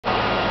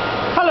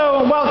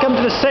and welcome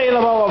to the sale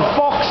of our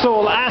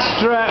Vauxhall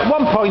Astra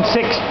 1.6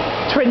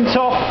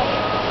 Twintop.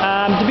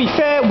 To be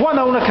fair, one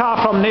owner car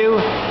from new.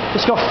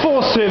 It's got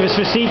 4 service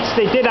receipts.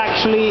 They did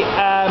actually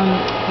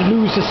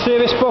lose the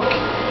service book,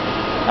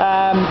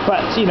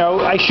 but you know,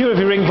 I'm sure if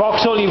you ring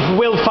Vauxhall you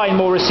will find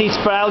more receipts,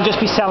 but I'll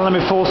just be selling them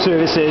with 4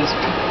 services.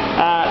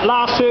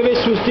 Last service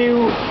was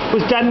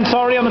done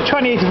on the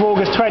 28th of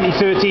August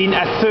 2013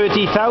 at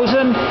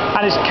 30,000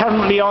 and is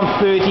currently on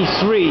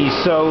 33.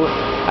 So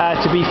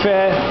to be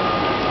fair,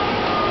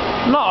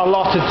 not a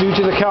lot to do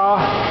to the car.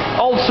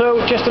 Also,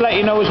 just to let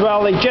you know as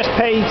well, they just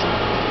paid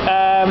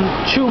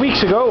 2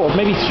 weeks ago, or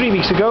maybe 3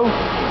 weeks ago.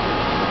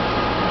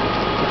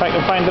 If I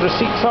can find the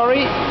receipt,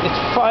 sorry, it's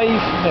 5,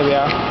 there we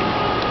are.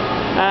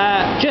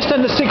 Just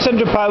under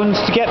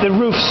 £600 to get the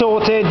roof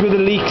sorted with the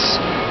leaks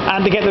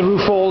and to get the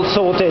roof all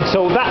sorted.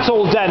 So that's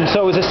all done.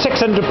 So it's a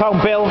 £600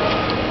 bill,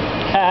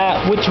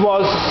 which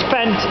was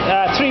spent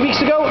 3 weeks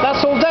ago.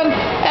 That's all done.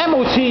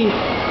 MOT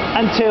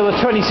until the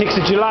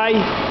 26th of July.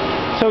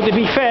 So to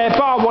be fair,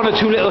 bar 1 or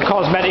 2 little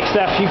cosmetic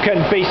stuff, you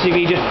can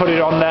basically just put it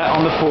on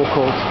the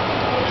forecourt.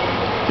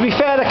 To be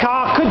fair, the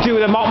car could do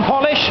with a mop and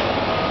polish.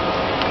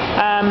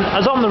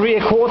 As on the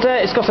rear quarter,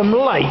 it's got some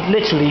light.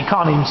 Literally, you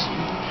can't even.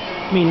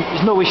 I mean,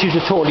 there's no issues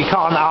at all. You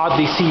can't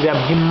hardly see them.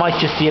 You might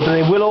just see it, but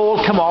they will all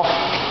come off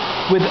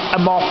with a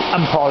mop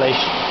and polish.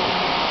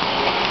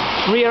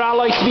 Rear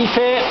alloy, to be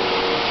fair,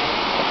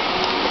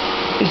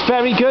 is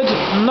very good.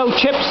 No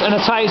chips, and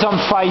the tyres on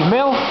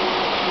 5mm.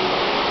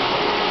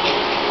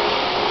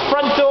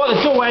 Front door, the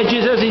door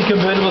edges, as these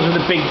convertibles with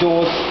the big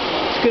doors,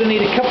 it's going to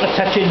need a couple of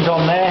touch-ins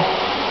on there.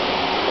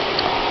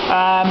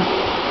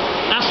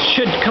 That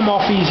should come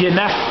off easy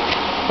enough,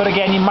 but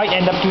again, you might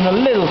end up doing a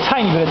little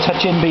tiny bit of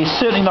touch-in, but you're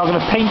certainly not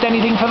going to paint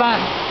anything for that.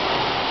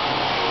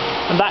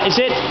 And that is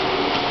it.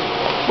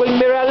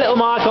 Wing mirror, a little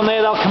mark on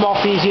there, that'll come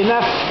off easy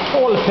enough.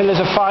 All the pillars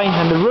are fine,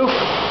 and the roof.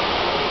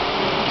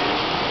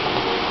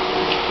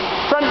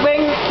 Front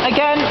wing,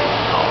 again,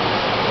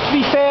 to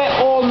be fair,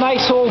 all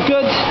nice, all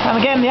good, and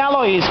again the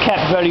alloy is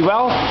kept very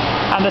well,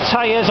 and the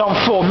tyres on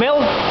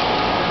 4mm.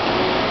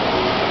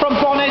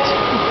 Front bonnet,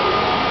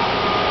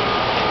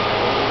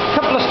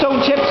 couple of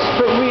stone chips,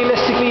 but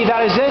realistically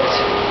that is it.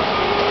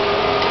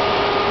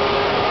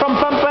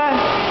 Front bumper,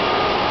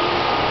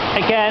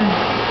 again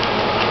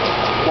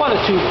 1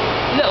 or 2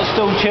 little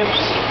stone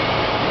chips,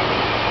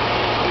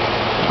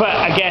 but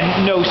again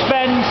no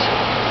spend.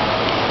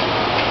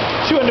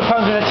 £200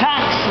 in the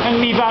tax, and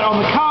leave that on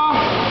the car.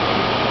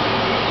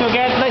 So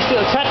again, nice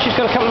little touch. It's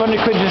got a couple of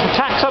 £100 worth of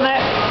tax on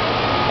it.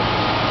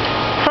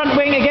 Front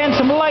wing, again,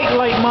 some light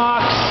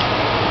marks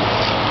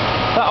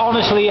that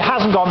honestly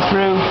hasn't gone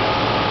through.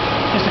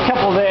 Just a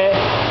couple there,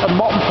 a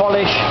mop and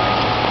polish,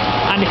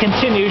 and it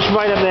continues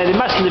right up there. They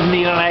must live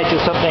near an edge or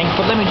something,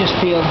 but let me just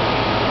feel.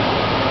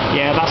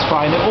 Yeah, that's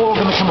fine. They're all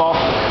going to come off.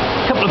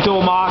 A couple of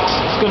door marks,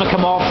 it's going to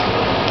come off.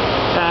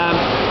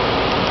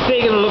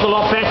 They're going to look a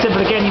lot better,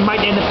 but again, you might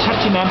end up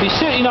touching them, but you're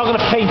certainly not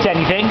going to paint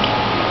anything.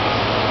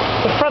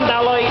 The front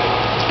alloy,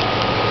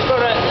 it's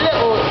got a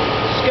little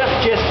scuff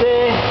just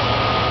there,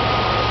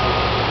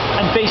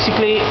 and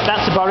basically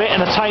that's about it,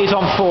 and the tyres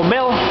on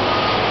 4mm.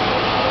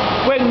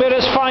 Wing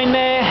mirror's fine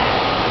there.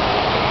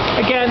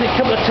 Again, a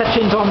couple of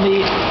touch-ins on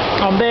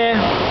there,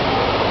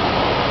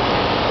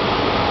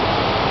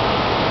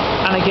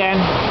 and again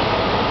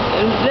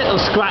a little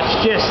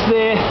scratch just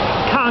there.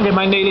 Can't get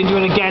my nail into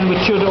it again,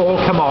 which should all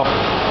come off.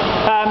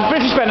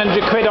 If you spend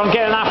 £100 on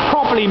getting that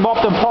properly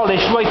mopped and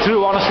polished right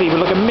through, honestly, it would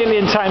look a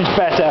million times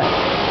better.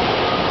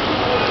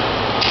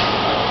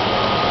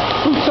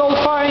 Boots all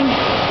fine,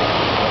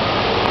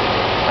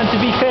 and to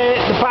be fair,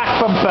 the back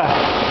bumper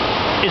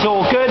is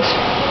all good.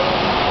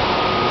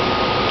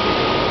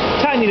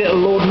 Tiny little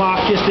load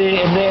mark just there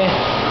and there,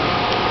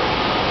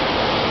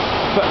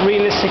 but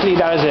realistically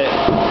that is it.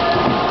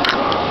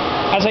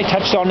 As I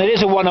touched on, it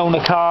is a 1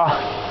 owner car.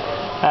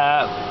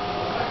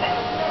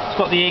 It's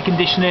got the air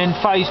conditioning,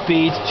 5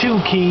 speeds, 2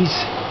 keys,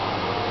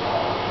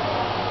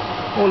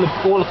 all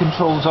the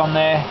controls on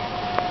there.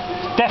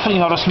 It's definitely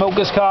not a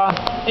smoker's car.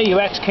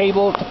 AUX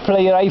cable to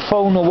play your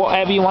iPhone or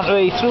whatever you want to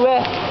play through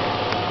it.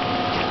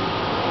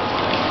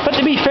 But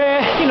to be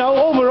fair, you know,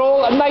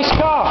 overall a nice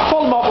car,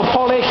 full mop and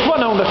polish,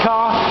 1 owner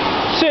car,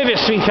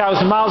 serviced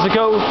 3,000 miles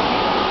ago.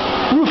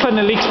 Roof and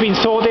the leaks been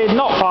sorted,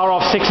 not far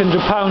off £600,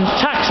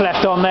 tax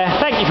left on there.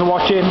 Thank you for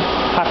watching,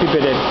 happy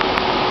bidding.